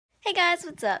Hey guys,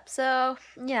 what's up? So,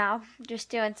 just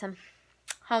doing some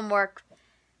homework,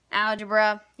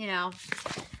 algebra,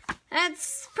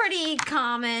 that's pretty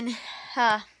common.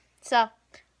 My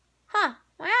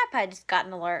iPad just got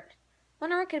an alert.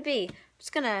 Wonder what it could be. I'm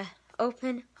just gonna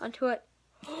open onto it.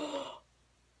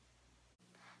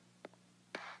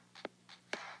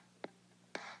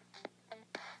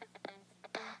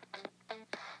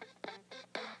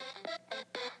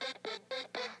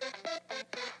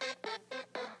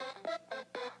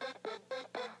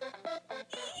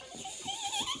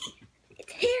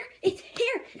 It's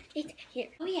here.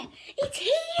 Oh yeah, it's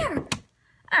here.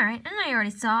 Alright, and I already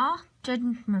saw,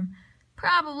 judging from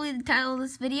probably the title of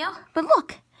this video, but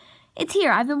look, it's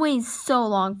here. I've been waiting so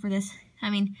long for this. I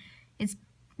mean, it's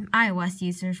iOS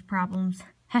users problems.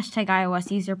 Hashtag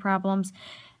iOS user problems.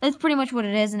 That's pretty much what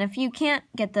it is, and if you can't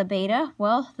get the beta,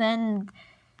 well, then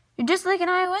you're just like an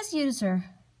iOS user.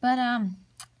 But,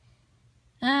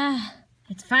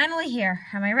 it's finally here.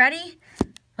 Am I ready?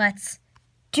 Let's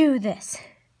do this.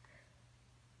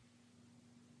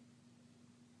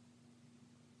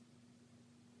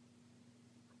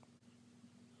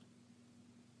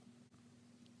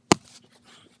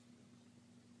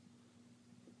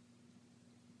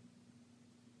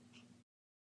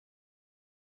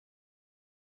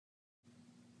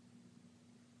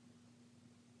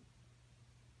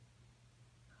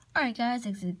 Alright guys,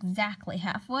 it's exactly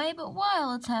halfway, but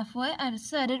while it's halfway, I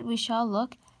decided we shall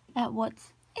look at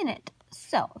what's in it.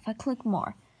 So, if I click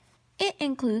more, it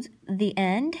includes the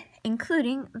end,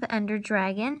 including the Ender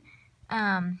Dragon,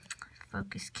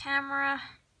 focus camera.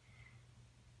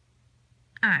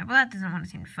 Alright, well that doesn't want to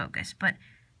seem to focus, but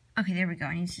okay, there we go.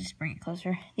 I need to just bring it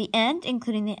closer. The end,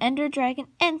 including the Ender Dragon,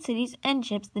 end cities, end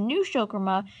ships, the new Shoker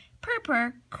mob,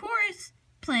 Purpur, chorus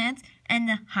plants, and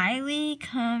the highly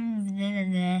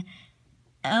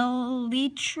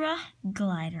Elytra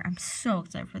glider. I'm so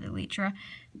excited for the Elytra.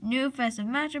 New festive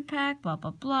magic pack, blah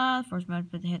blah blah. First magic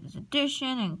for the hit this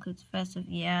edition. It includes festive,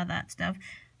 yeah, that stuff.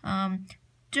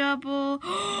 Double double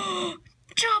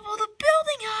the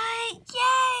building height!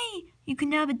 Yay! You can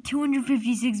now have a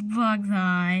 256 blocks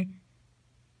high.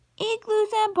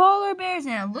 Igloos and polar bears,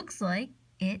 and it looks like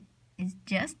it is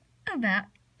just about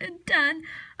done.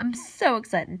 I'm so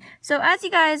excited. So as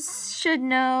you guys should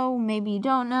know, maybe you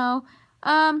don't know,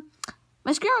 my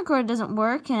screen recorder doesn't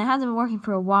work, and it hasn't been working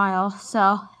for a while.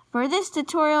 So for this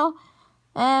tutorial,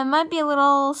 it might be a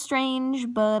little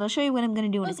strange, but I'll show you what I'm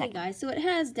going to do in a second. Okay guys, so it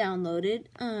has downloaded.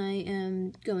 I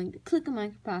am going to click on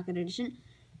Micro Pocket Edition,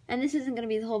 and this isn't going to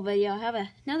be the whole video. I have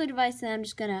another device that I'm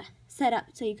just going to set up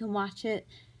so you can watch it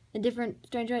in different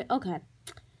strange ways. Okay,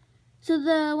 so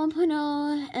the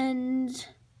 1.0 and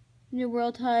new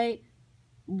world height,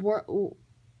 world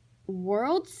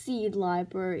seed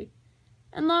library,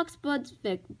 unlocks bug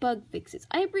fixes.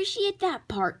 I appreciate that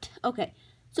part. Okay,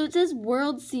 so it says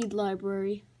world seed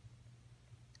library.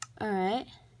 Alright.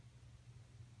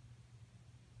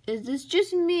 Is this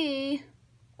just me,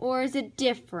 or is it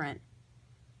different?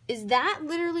 Is that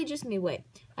literally just me? Wait,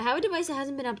 I have a device that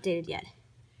hasn't been updated yet.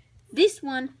 This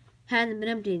one hasn't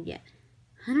been updated yet.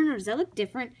 I don't know, does that look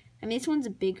different? I mean, this one's a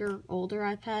bigger, older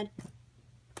iPad.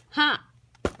 Ha!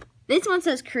 This one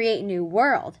says create new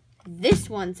world. This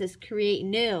one says create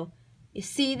new. You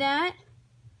see that?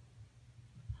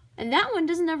 And that one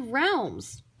doesn't have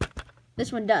realms.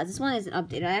 This one does. This one isn't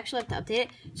updated. I actually have to update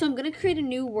it. So I'm going to create a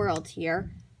new world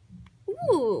here.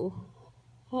 Ooh.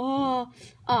 Oh,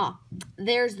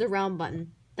 there's the realm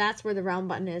button. That's where the realm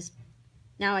button is.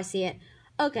 Now I see it.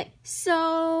 Okay,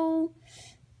 so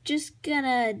just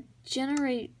gonna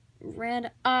generate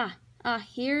random.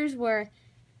 Here's where.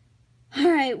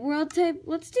 Alright, world type.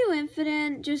 Let's do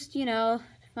infinite. Just, find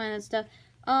that stuff.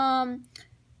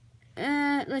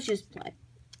 Let's just play.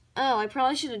 Oh, I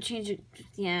probably should have changed it.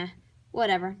 Yeah,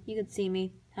 whatever. You can see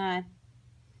me. Hi.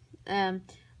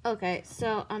 Okay,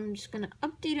 so I'm just gonna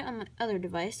update it on my other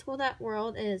device while that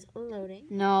world is loading.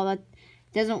 No, that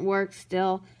doesn't work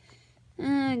still.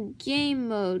 Game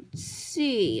mode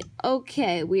C.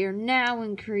 Okay, we are now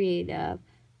in creative.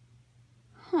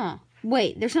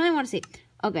 Wait, there's something I want to see.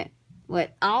 Okay,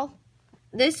 wait.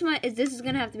 This is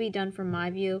gonna have to be done from my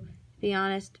view, to be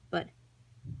honest. But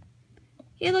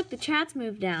here, look, the chat's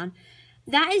moved down.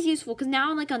 That is useful because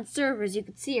now, like on servers, you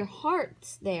can see your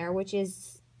hearts there, which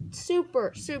is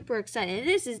super exciting. And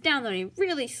this is downloading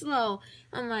really slow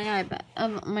on my iPad,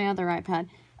 on my other iPad.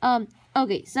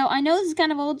 Okay, so I know this is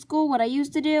kind of old school, what I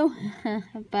used to do,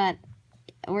 but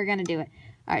we're gonna do it.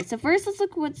 Alright, so first let's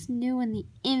look what's new in the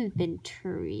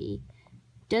inventory.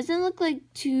 Doesn't look like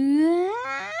too...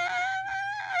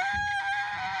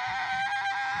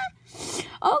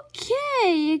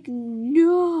 Okay,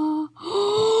 no.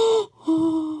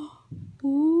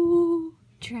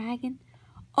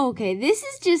 Okay, this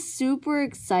is just super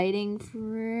exciting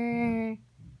for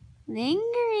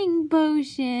lingering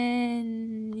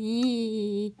potion.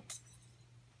 Yee.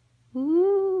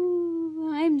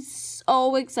 Ooh, I'm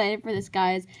so excited for this,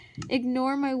 guys.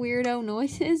 Ignore my weirdo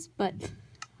noises, but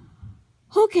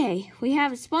okay, we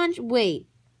have a sponge. Wait,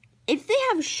 if they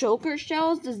have shulker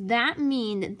shells, does that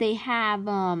mean that they have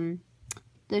the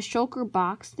shulker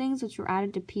box things which were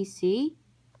added to PC?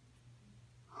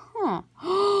 Huh.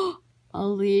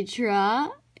 Elytra.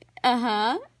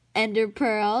 Ender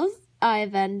pearls. Eye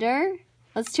of Ender.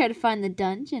 Let's try to find the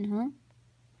dungeon, huh?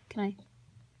 Can I?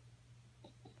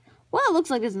 Well, it looks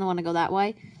like it doesn't want to go that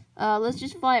way. Let's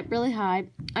just fly up really high.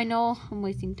 I know I'm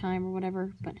wasting time or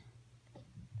whatever, but...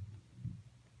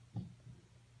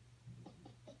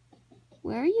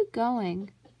 Where are you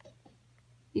going?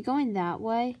 You going that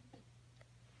way?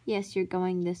 Yes, you're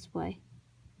going this way.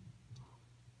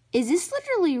 Is this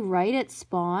literally right at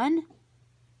spawn?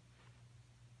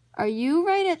 Are you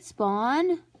right at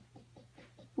spawn?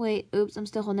 Wait, oops, I'm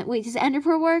still holding it. Wait, does Ender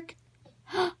Pearl work?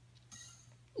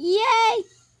 Yay!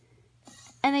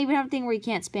 And they even have a thing where you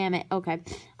can't spam it. Okay.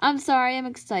 I'm sorry, I'm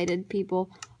excited, people.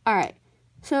 Alright.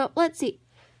 So, let's see.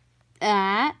 We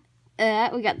got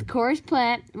the chorus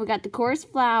plant. We got the chorus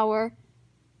flower.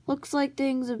 Looks like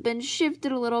things have been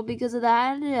shifted a little because of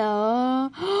that.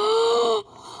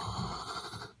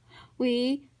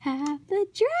 We have the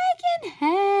dragon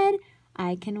head.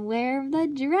 I can wear the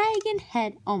dragon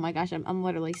head. Oh my gosh, I'm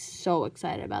literally so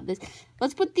excited about this.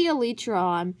 Let's put the elytra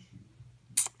on.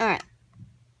 Alright.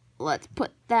 Let's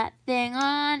put that thing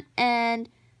on and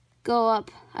go up.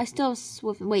 I still have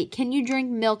swift. Wait, can you drink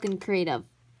milk in creative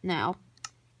now?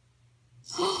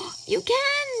 You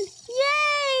can!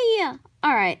 Yay!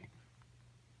 Alright.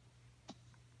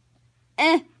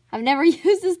 I've never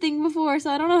used this thing before,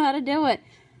 so I don't know how to do it.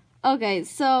 Okay,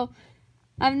 so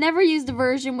I've never used a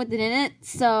version with it in it,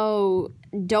 so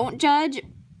don't judge,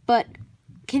 but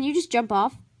can you just jump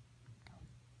off?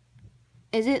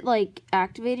 Is it, like,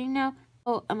 activating now?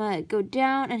 Oh, I'm gonna go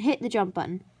down and hit the jump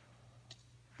button.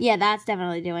 Yeah, that's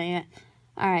definitely doing it.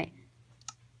 Alright.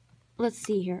 Let's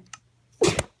see here.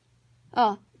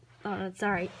 Oh, that's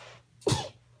alright.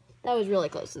 That was really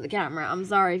close to the camera. I'm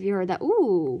sorry if you heard that.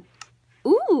 Ooh.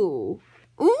 Ooh.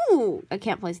 Ooh. I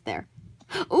can't place it there.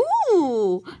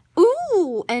 Ooh.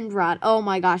 Ooh. End rod. Oh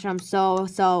my gosh, I'm so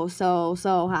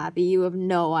happy. You have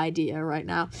no idea right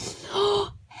now.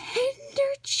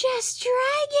 Ender chest,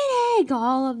 dragon egg.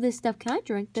 All of this stuff. Can I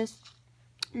drink this?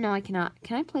 No, I cannot.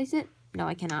 Can I place it? No,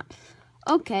 I cannot.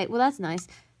 Okay, well, that's nice.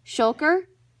 Shulker.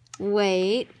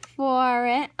 Wait for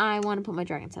it. I want to put my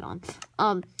dragon's head on.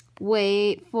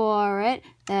 Wait for it.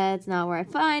 That's not where I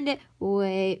find it.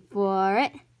 Wait for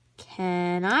it.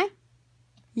 Can I?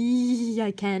 Yeah,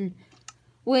 I can.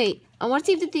 Wait, I want to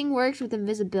see if the thing works with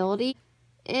invisibility.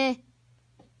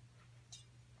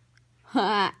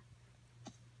 Ha.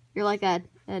 You're like a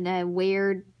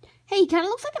weird... Hey, he kind of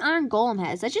looks like an iron golem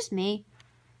head. Is that just me?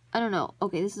 I don't know.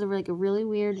 Okay, this is like a really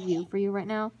weird view for you right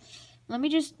now. Let me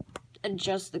just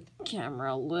adjust the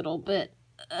camera a little bit.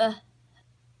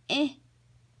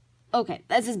 Okay,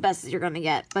 that's as best as you're gonna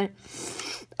get. But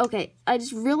okay, I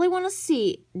just really want to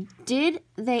see. Did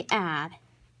they add?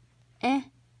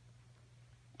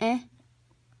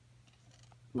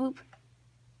 Boop.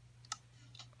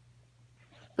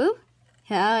 Boop.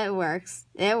 Yeah, it works.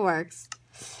 It works.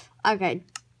 Okay,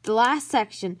 the last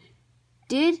section.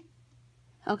 Okay,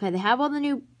 they have all the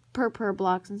new purr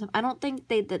blocks and stuff. I don't think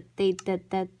they did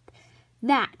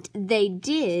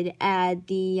add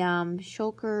the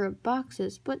shulker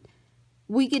boxes, but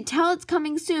we could tell it's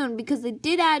coming soon because they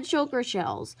did add shulker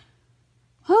shells.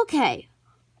 Okay,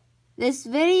 this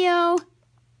video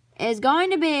is going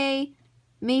to be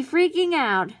me freaking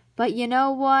out, but you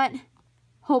know what?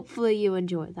 Hopefully you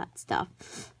enjoy that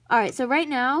stuff. Alright, so right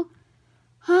now,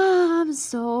 I'm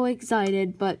so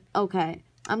excited, but okay.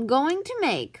 I'm going to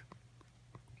make,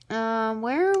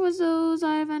 where was those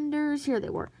eye vendors? Here they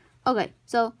were. Okay,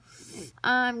 so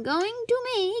I'm going to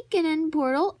make an end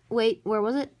portal. Wait, where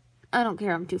was it? I don't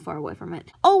care, I'm too far away from it.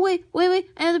 Oh, wait,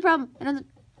 I know the problem. I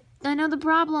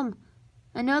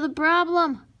know the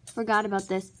problem. Forgot about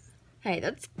this. Hey,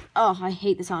 oh, I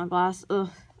hate the sound of glass. Ugh,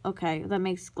 okay, that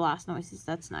makes glass noises.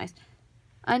 That's nice.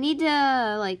 I need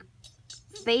to, like,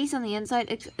 face on the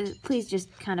inside. Please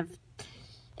just kind of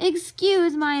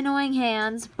excuse my annoying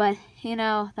hands, but, you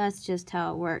know, that's just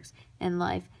how it works in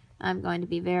life. I'm going to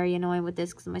be very annoying with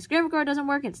this because my screen recorder doesn't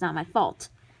work. It's not my fault.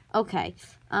 Okay.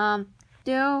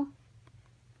 Do.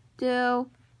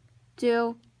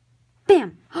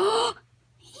 Bam!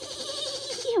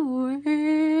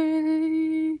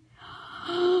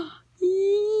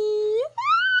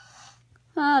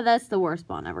 Oh, that's the worst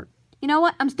spawn ever. You know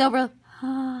what? I'm still real.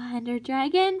 Oh, Ender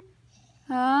Dragon.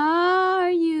 Are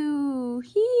you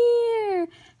here?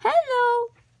 Hello.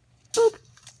 Boop.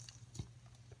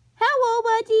 Hello,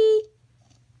 buddy.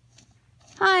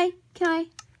 Hi. Can I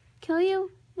kill you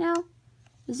now?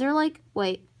 Is there like,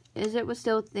 wait, is it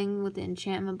still a thing with the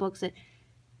enchantment books that,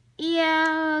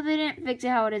 yeah, they didn't fix it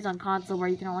how it is on console where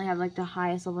you can only have like the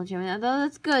highest level enchantment. Though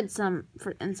that's good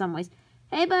in some ways.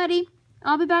 Hey, buddy.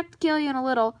 I'll be back to kill you in a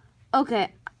little.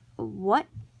 Okay. What?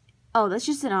 Oh, that's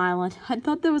just an island. I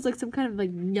thought there was like some kind of like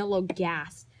yellow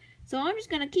gas. So I'm just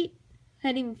gonna keep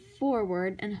heading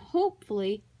forward and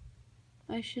hopefully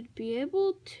I should be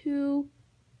able to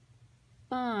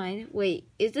find. Wait,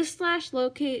 is the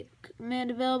 /locate command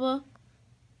available?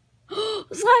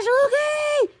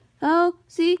 /locate!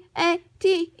 O-C-A-T-E-E!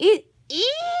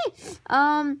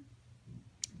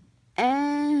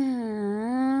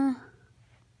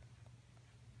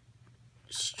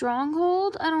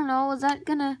 Stronghold? I don't know. Is that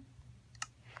gonna...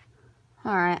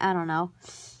 Alright, I don't know.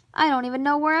 I don't even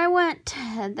know where I went.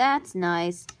 That's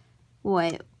nice.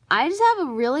 Wait, I just have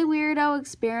a really weirdo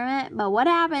experiment, but what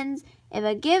happens if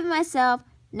I give myself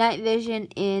night vision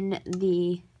in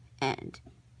the end?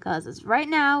 Because right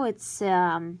now, it's,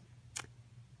 I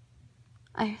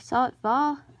saw it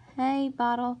fall. Hey,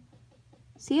 bottle.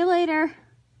 See you later.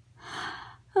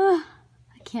 I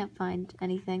can't find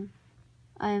anything.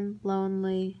 I'm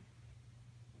lonely.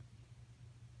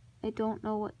 I don't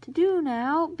know what to do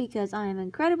now because I am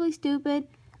incredibly stupid.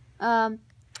 Well,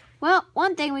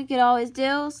 one thing we could always do,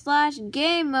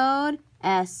 /game mode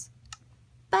S.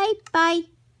 Bye bye.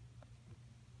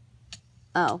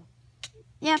 Oh.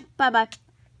 Yeah, bye bye.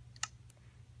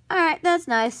 Alright, that's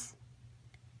nice.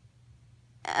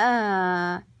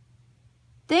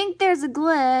 Think there's a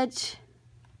glitch.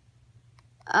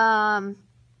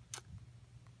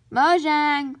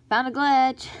 Mojang, found a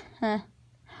glitch.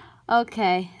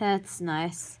 Okay, that's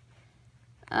nice.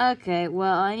 Okay,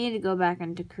 well, I need to go back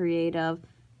into creative.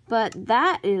 But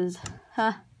that is,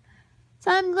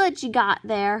 some glitch you got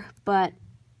there. But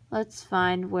let's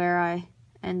find where I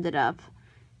ended up.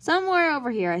 Somewhere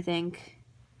over here, I think.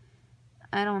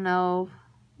 I don't know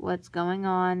what's going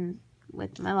on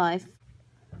with my life.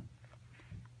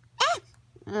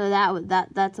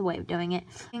 That's a way of doing it.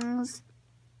 Things.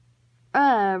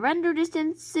 Render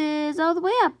distances all the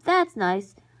way up. That's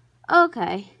nice.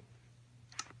 Okay.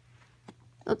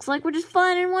 Looks like we're just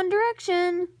flying in one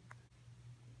direction.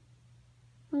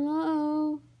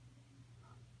 Hello?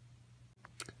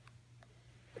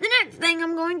 The next thing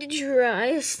I'm going to try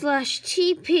is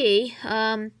 /TP.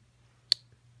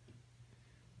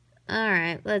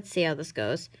 Alright, let's see how this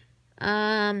goes.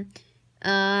 I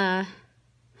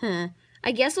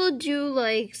guess I'll do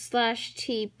like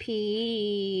 /TP.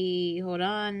 Hold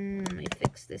on, let me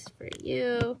fix this for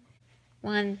you.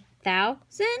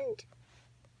 1,000?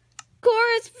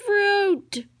 Chorus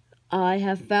fruit! I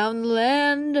have found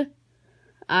land.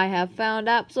 I have found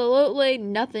absolutely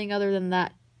nothing other than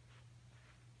that.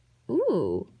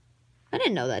 Ooh. I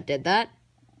didn't know that did that.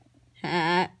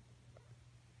 I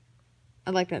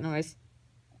like that noise.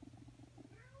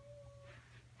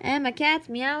 And my cat's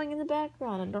meowing in the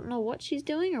background. I don't know what she's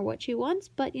doing or what she wants,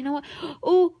 but you know what?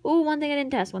 Oh, one thing I didn't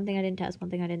test. One thing I didn't test.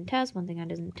 One thing I didn't test. One thing I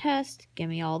didn't test. Give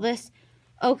me all this.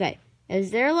 Okay.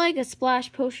 Is there like a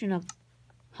splash potion of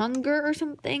hunger or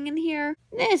something in here?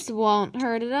 This won't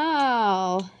hurt at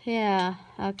all. Yeah,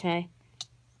 okay.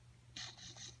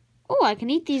 Oh, I can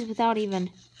eat these without even...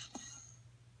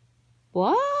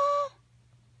 What?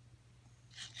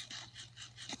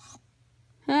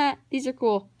 These are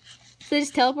cool. So they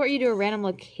just teleport you to a random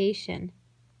location.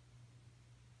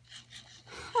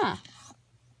 Huh.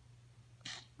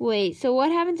 Wait, so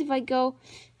what happens if I go...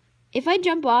 If I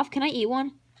jump off, can I eat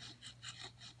one?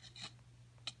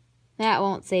 That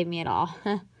won't save me at all.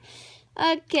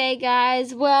 Okay,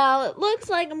 guys. Well, it looks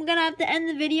like I'm going to have to end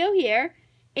the video here.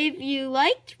 If you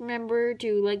liked, remember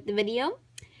to like the video.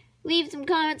 Leave some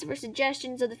comments for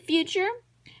suggestions of the future.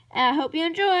 I hope you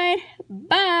enjoyed.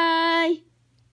 Bye!